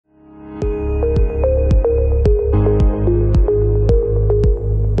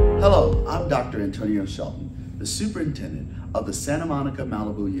Antonio Shelton, the superintendent of the Santa Monica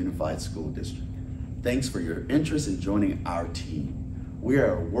Malibu Unified School District. Thanks for your interest in joining our team. We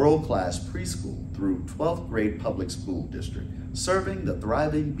are a world-class preschool through 12th grade public school district, serving the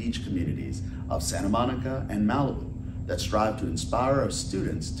thriving beach communities of Santa Monica and Malibu that strive to inspire our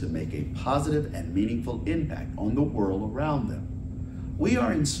students to make a positive and meaningful impact on the world around them. We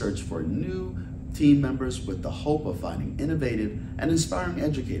are in search for new team members with the hope of finding innovative and inspiring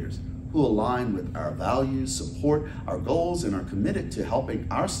educators who align with our values, support our goals, and are committed to helping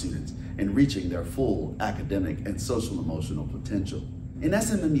our students in reaching their full academic and social emotional potential. In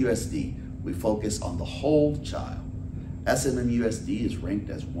SMMUSD, we focus on the whole child. SMMUSD is ranked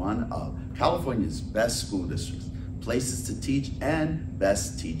as one of California's best school districts, places to teach, and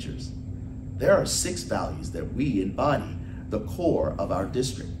best teachers. There are 6 values that we embody, the core of our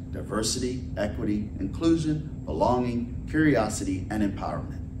district: diversity, equity, inclusion, belonging, curiosity, and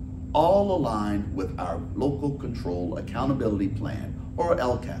empowerment, all aligned with our Local Control Accountability Plan, or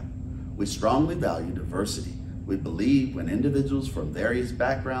LCAP. We strongly value diversity. We believe when individuals from various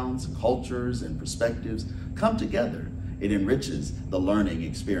backgrounds, cultures, and perspectives come together, it enriches the learning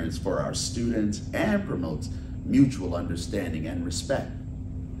experience for our students and promotes mutual understanding and respect.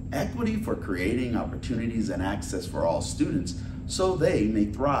 Equity for creating opportunities and access for all students so they may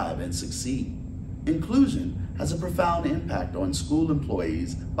thrive and succeed. Inclusion has a profound impact on school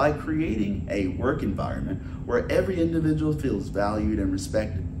employees by creating a work environment where every individual feels valued and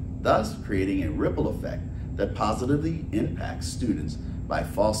respected, thus creating a ripple effect that positively impacts students by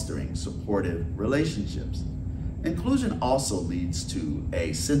fostering supportive relationships. Inclusion also leads to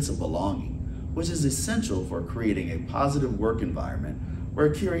a sense of belonging, which is essential for creating a positive work environment where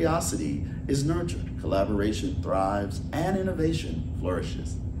curiosity is nurtured, collaboration thrives, and innovation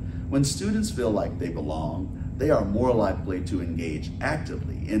flourishes. When students feel like they belong, they are more likely to engage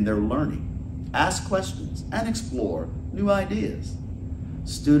actively in their learning, ask questions, and explore new ideas.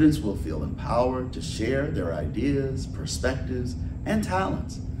 Students will feel empowered to share their ideas, perspectives, and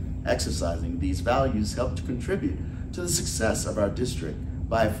talents. Exercising these values help to contribute to the success of our district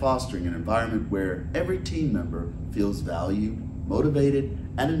by fostering an environment where every team member feels valued, motivated,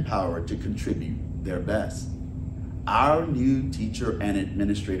 and empowered to contribute their best. Our new teacher and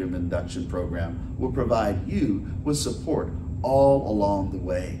administrative induction program will provide you with support all along the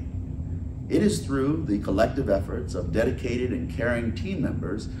way. It is through the collective efforts of dedicated and caring team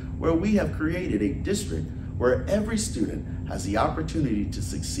members where we have created a district where every student has the opportunity to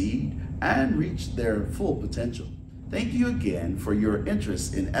succeed and reach their full potential. Thank you again for your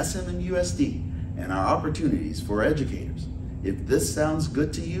interest in SMMUSD and our opportunities for educators. If this sounds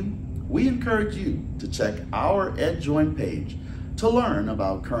good to you, we encourage you to check our EdJoin page to learn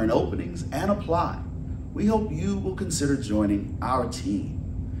about current openings and apply. We hope you will consider joining our team.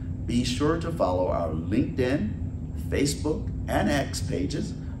 Be sure to follow our LinkedIn, Facebook, and X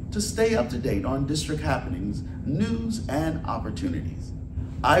pages to stay up to date on district happenings, news, and opportunities.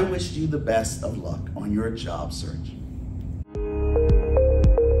 I wish you the best of luck on your job search.